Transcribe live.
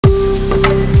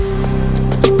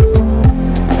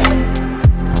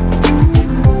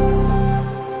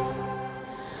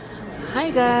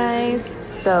Hey guys,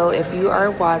 so if you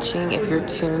are watching, if you're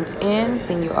tuned in,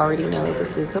 then you already know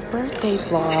this is a birthday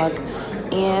vlog,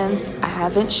 and I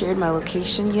haven't shared my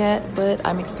location yet, but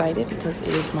I'm excited because it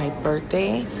is my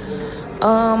birthday.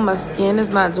 My skin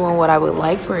is not doing what I would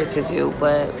like for it to do,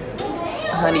 but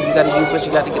honey, you gotta use what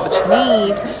you got to get what you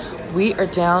need. We are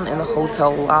down in the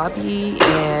hotel lobby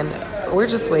and we're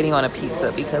just waiting on a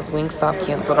pizza because Wingstop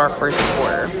canceled our first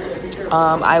order.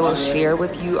 I will share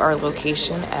with you our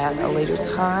location at a later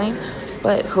time,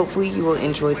 but hopefully you will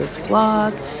enjoy this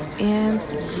vlog. And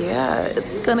yeah,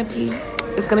 it's gonna be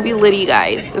litty,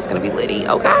 guys. It's gonna be litty.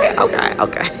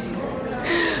 Okay.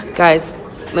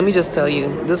 Guys, let me just tell you,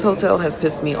 this hotel has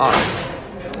pissed me off.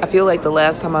 I feel like the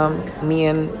last time me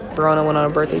and Verona went on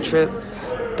a birthday trip,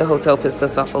 the hotel pissed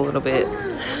us off a little bit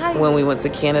when we went to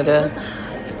Canada.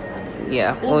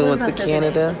 Yeah, when we went to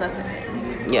Canada.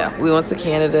 Yeah, we went to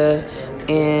Canada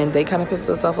and they kind of pissed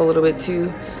us off a little bit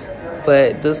too,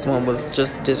 but this one was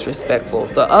just disrespectful.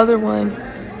 The other one,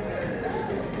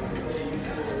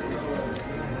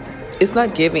 it's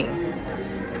not giving.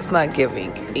 It's not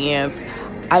giving. And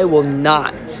I will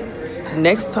not,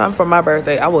 next time for my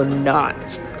birthday, I will not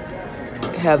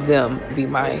have them be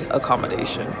my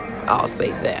accommodation. I'll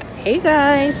say that. Hey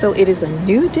guys, so it is a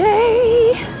new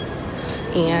day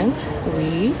and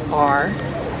we are,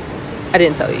 I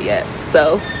didn't tell you yet,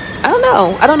 so I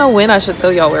don't know when I should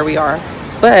tell y'all where we are,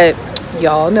 but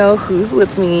y'all know who's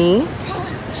with me.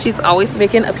 She's always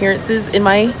making appearances in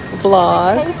my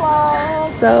vlogs. Hey, vlog.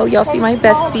 So y'all see my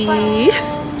bestie.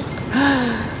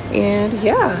 And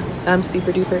yeah, I'm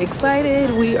super duper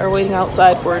excited. We are waiting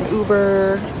outside for an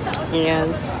Uber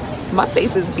and my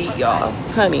face is beat, y'all.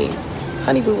 Honey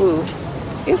boo boo,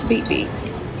 it's beat.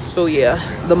 So yeah,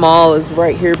 the mall is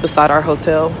right here beside our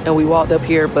hotel and we walked up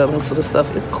here, but most of the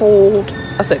stuff is cold.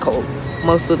 I said cold.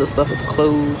 Most of the stuff is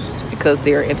closed because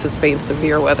they're anticipating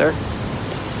severe weather.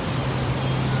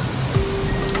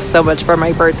 So much for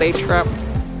my birthday trip.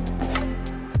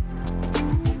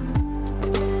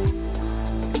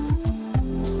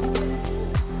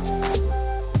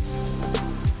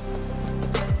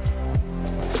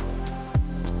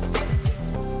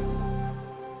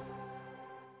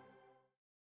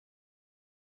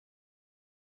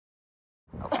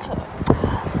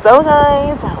 So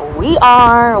guys, we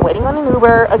are waiting on an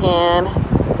Uber again.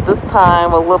 This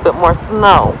time with a little bit more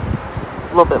snow.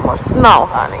 A little bit more snow,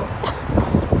 honey.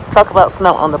 Talk about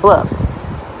snow on the bluff.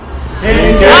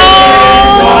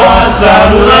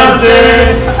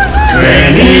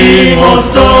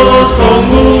 Venimos todos con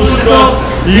gusto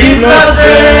y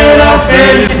placer a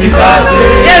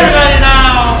felicitarte. Everybody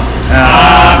now.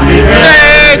 Happy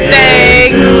birthday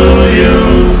to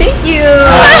you. Thank you.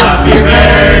 Happy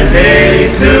birthday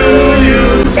to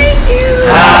you. Thank you.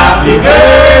 Happy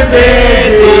birthday,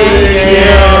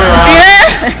 dear.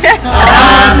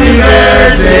 Happy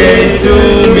birthday to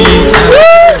me.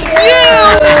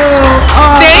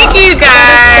 Thank you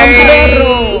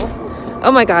guys.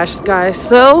 Oh my gosh, guys.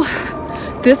 So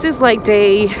this is like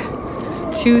day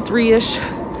 2-3ish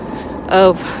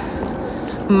of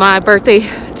my birthday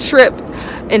trip,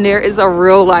 and there is a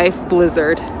real life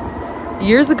blizzard.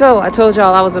 Years ago, I told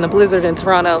y'all I was in a blizzard in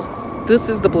Toronto. This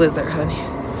is the blizzard, honey.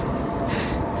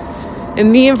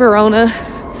 And me and Verona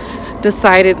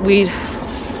decided we'd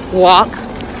walk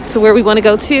to where we want to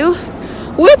go to,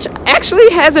 which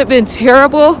actually hasn't been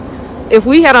terrible. If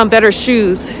we had on better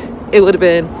shoes, it would have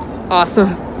been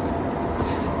awesome.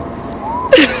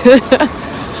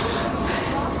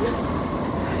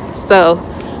 So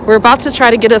we're about to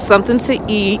try to get us something to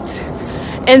eat,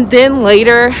 and then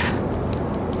later,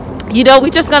 you know, we're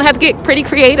just gonna have to get pretty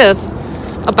creative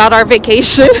about our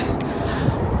vacation.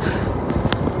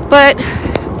 But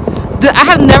I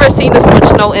have never seen this much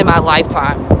snow in my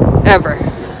lifetime, ever.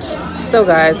 So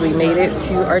guys, we made it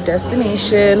to our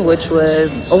destination, which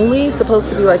was only supposed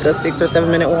to be like a 6 or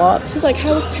 7 minute walk. She's like,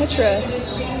 how was Tetra?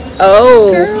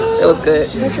 Oh, girl, it was good.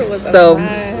 Tetra was so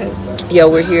yeah,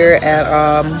 we're here at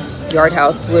Yard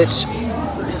House, which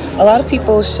a lot of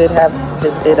people should have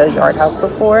visited a Yard House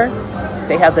before.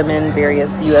 They have them in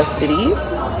various US cities.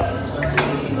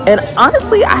 And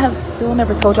honestly, I have still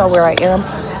never told y'all where I am,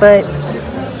 but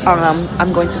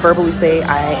I'm going to verbally say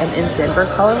I am in Denver,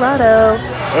 Colorado,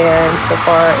 and so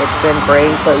far it's been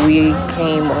great, but we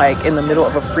came like in the middle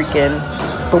of a freaking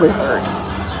blizzard,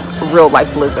 real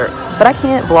life blizzard. But I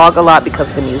can't vlog a lot because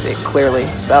of the music, clearly.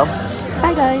 So,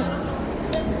 hi guys.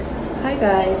 Hi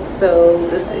guys, so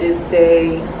this is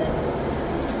day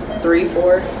 3,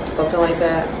 4, something like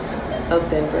that, of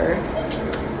Denver.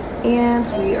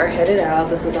 And we are headed out.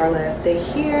 This is our last day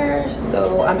here,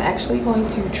 so I'm actually going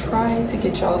to try to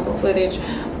get y'all some footage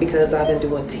because I've been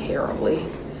doing terribly.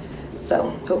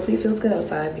 So hopefully it feels good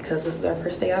outside because this is our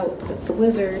first day out since the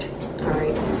blizzard. All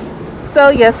right. So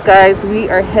yes, guys, we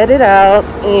are headed out,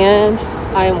 and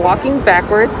I am walking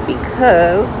backwards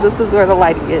because this is where the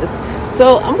lighting is.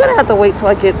 So I'm gonna have to wait till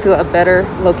I get to a better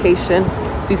location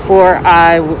before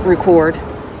I record.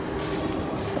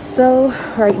 So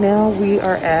right now we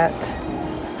are at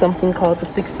something called the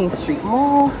 16th Street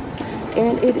Mall,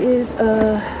 and it is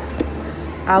a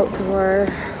outdoor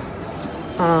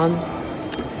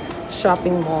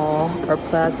shopping mall or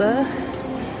plaza.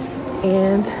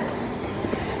 And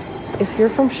if you're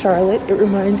from Charlotte, it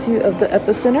reminds you of the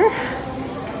epicenter.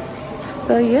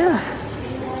 So yeah,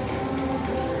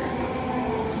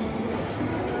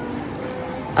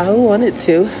 I wanted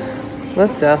to.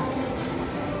 Let's go.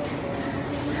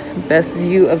 Best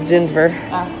view of Denver.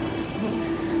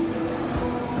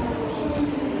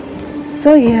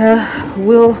 So yeah,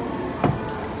 we'll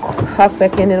hop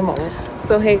back in a moment.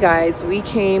 So hey guys, we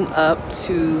came up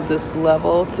to this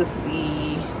level to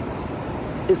see,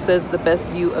 it says the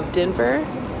best view of Denver.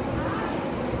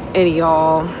 And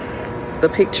y'all, the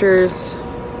pictures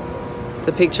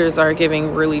are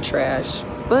giving really trash,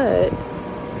 but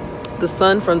the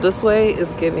sun from this way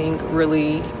is giving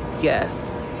really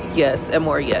yes, and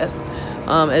more yes.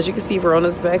 As you can see,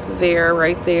 Verona's back there,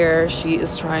 right there. She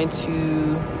is trying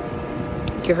to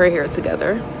get her hair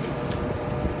together.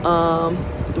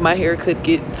 My hair could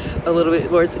get a little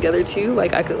bit more together too.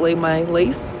 Like I could lay my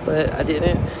lace, but I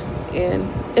didn't, and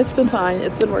it's been fine.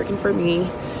 It's been working for me.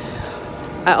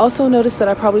 I also noticed that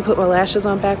I probably put my lashes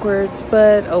on backwards,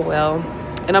 but oh well.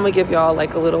 And I'm gonna give y'all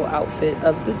like a little outfit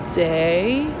of the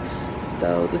day.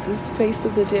 So this is face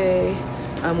of the day.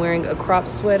 I'm wearing a crop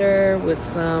sweater with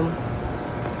some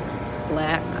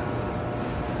black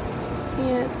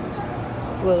pants.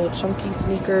 It's little chunky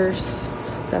sneakers.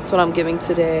 That's what I'm giving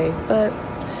today. But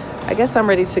I guess I'm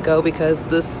ready to go because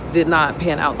this did not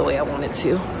pan out the way I wanted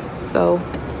to. So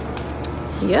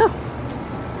yeah,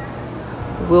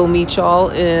 we'll meet y'all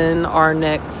in our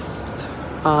next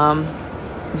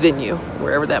venue,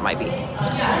 wherever that might be.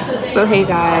 So hey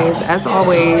guys, as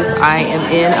always, I am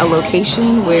in a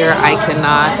location where I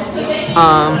cannot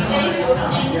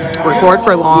record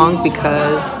for long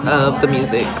because of the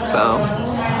music. So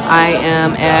I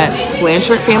am at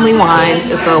Blanchard Family Wines.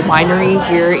 It's a winery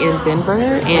here in Denver,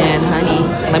 and honey,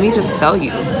 let me just tell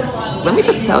you,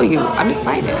 I'm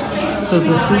excited. So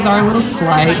this is our little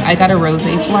flight. I got a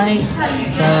rosé flight,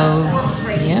 so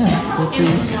yeah, this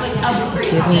is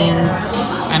giving,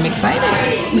 I'm excited.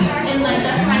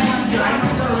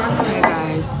 Hey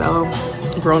guys, so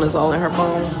Verona's all in her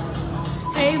phone.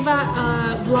 Hey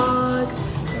vlog,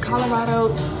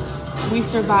 Colorado, we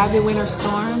survived the winter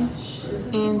storm,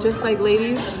 and just like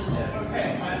ladies,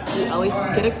 we always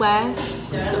get a glass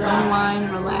just to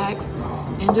unwind, relax,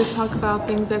 and just talk about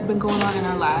things that's been going on in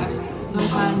our lives.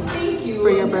 Sometimes for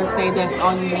your birthday, that's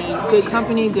all you need. Good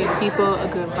company, good people, a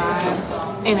good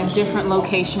vibe, and a different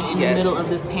location in the middle of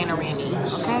this panoramic,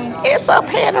 okay? It's a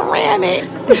panoramic.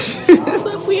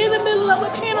 So we're in the middle of a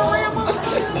panorama.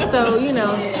 So, you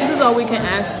know, this is all we can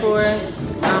ask for.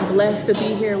 I'm blessed to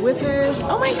be here with her.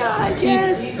 Oh my God,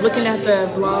 yes. Keep looking at the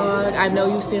vlog. I know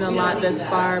you've seen a lot thus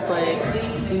far, but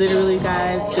literally,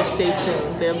 guys, just stay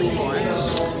tuned. There'll be more.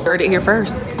 Heard it here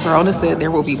first. Verona said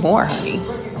there will be more, honey.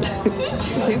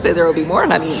 She said there will be more,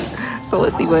 honey. So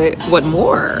let's see what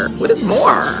more. What is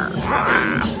more?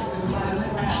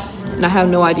 And I have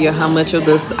no idea how much of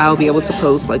this I'll be able to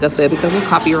post, like I said, because of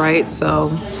copyright. So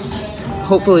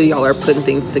hopefully y'all are putting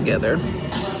things together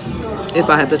if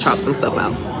I have to chop some stuff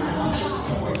out.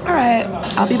 All right,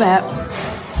 I'll be back.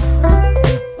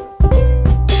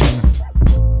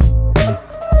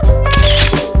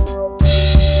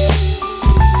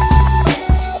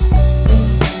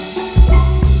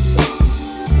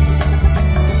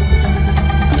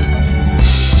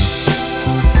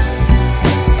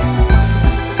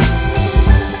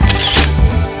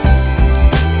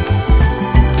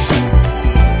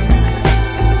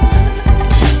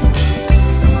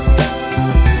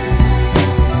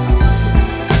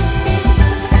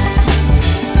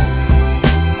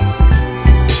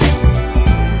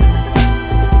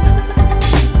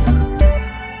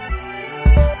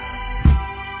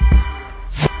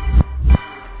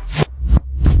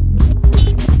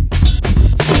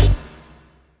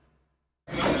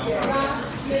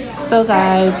 So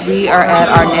guys, we are at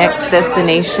our next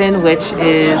destination, which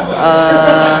is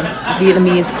a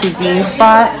Vietnamese cuisine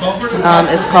spot.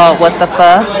 It's called What the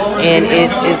Pho, and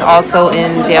it is also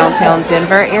in downtown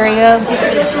Denver area.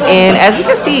 And as you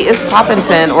can see, it's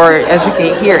poppington, or as you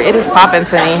can hear, it is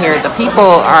poppington in here. The people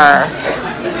are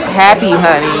happy,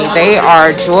 honey. They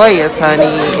are joyous,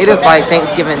 honey. It is like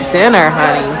Thanksgiving dinner,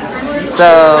 honey. So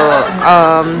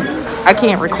I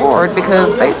can't record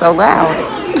because they so loud.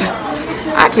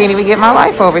 I can't even get my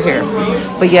life over here.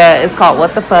 But yeah, it's called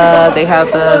What the Pho. They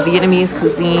have the Vietnamese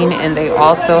cuisine, and they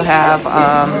also have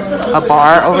a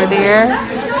bar over there.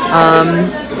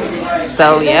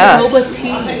 So yeah, Boba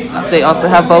tea. they also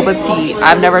have boba tea.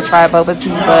 I've never tried boba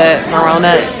tea, but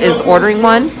Verona is ordering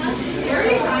one.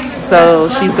 So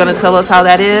she's gonna tell us how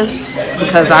that is,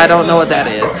 because I don't know what that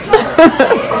is.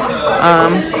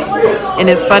 And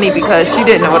it's funny because she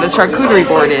didn't know what a charcuterie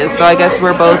board is. So I guess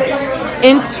we're both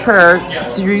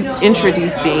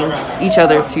introducing each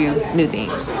other to new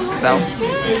things. So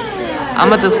I'm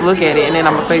gonna just look at it and then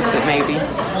I'm gonna taste it, maybe.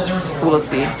 We'll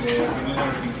see.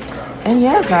 And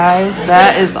yeah, guys,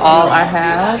 that is all I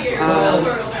have.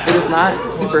 It is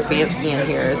not super fancy in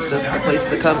here. It's just a place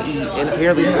to come eat, and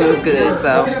apparently the food is good.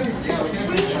 So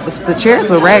the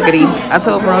chairs were raggedy. I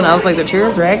told Verona, I was like, the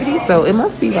chairs raggedy, so it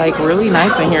must be like really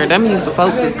nice in here. That means the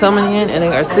folks is coming in and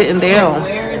they are sitting down.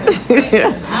 They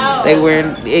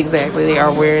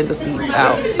are wearing the seats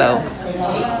out. So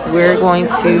we're going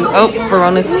to,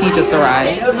 Verona's tea just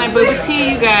arrived. This is my boba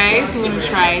tea, you guys. I'm gonna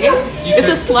try it. It's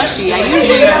a slushy. I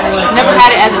usually never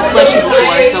had it as a slushy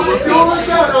before, so we'll see.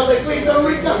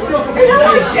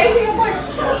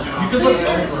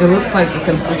 It looks like the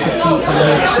consistency of a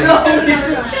milkshake.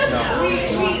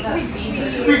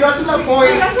 We got to that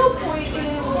point.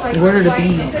 What are the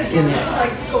beads in it?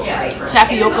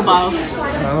 Tapioca balls.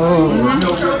 Oh.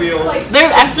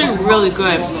 They're actually really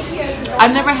good.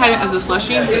 I've never had it as a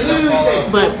slushy,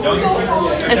 but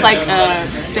it's like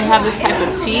they have this type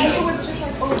of tea,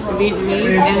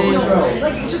 Vietnamese,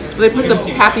 and they put the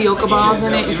tapioca balls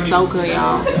in it. It's so good,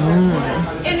 y'all.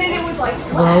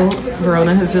 Well,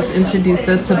 Verona has just introduced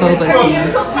us to boba tea.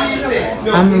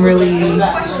 I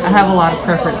have a lot of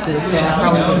preferences, so I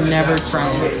probably would never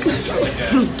try it.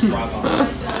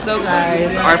 So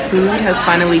guys, our food has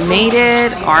finally made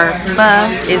it. Our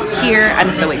pho is here.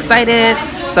 I'm so excited.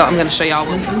 So I'm going to show y'all.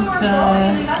 This is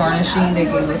the garnishing they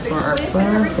gave us for our pho.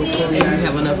 Hopefully we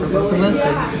have enough for both of us,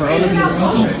 because Verona be...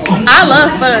 I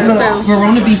love pho.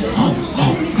 Verona be...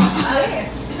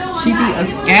 She be a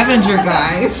scavenger,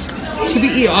 guys. She be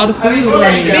eating all the food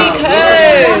away.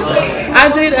 Because I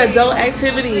did adult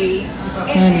activities.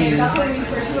 Honey.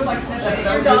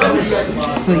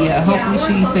 So yeah, hopefully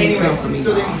she saves some for me.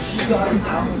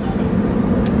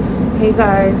 Hey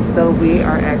guys, so we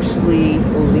are actually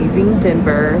leaving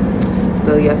Denver.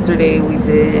 So yesterday we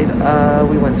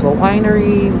went to a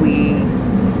winery. We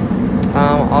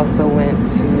also went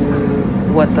to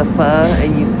What the Pho,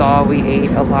 and you saw we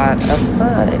ate a lot of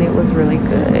pho, and it was really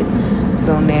good.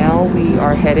 So now we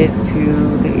are headed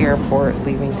to the airport,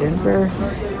 leaving Denver,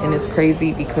 and it's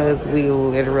crazy because we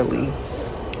literally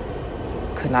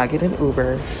could not get an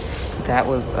Uber. That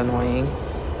was annoying.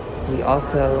 We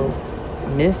also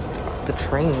missed the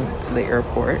train to the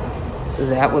airport.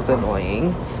 That was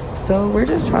annoying. So we're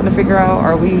just trying to figure out,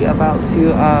 are we about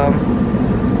to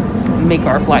make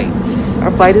our flight?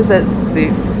 Our flight is at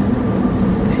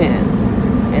 6:10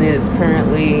 and it is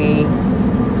currently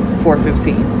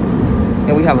 4:15.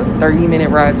 And we have a 30-minute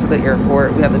ride to the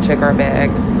airport. We have to check our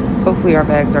bags. Hopefully our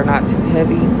bags are not too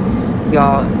heavy.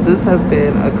 Y'all, this has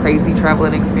been a crazy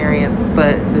traveling experience,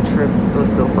 but the trip was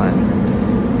still fun.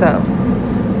 So,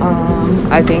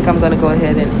 I think I'm going to go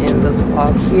ahead and end this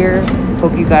vlog here.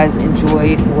 Hope you guys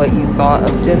enjoyed what you saw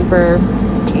of Denver.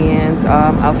 And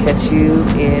I'll catch you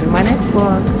in my next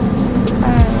vlog.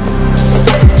 Bye.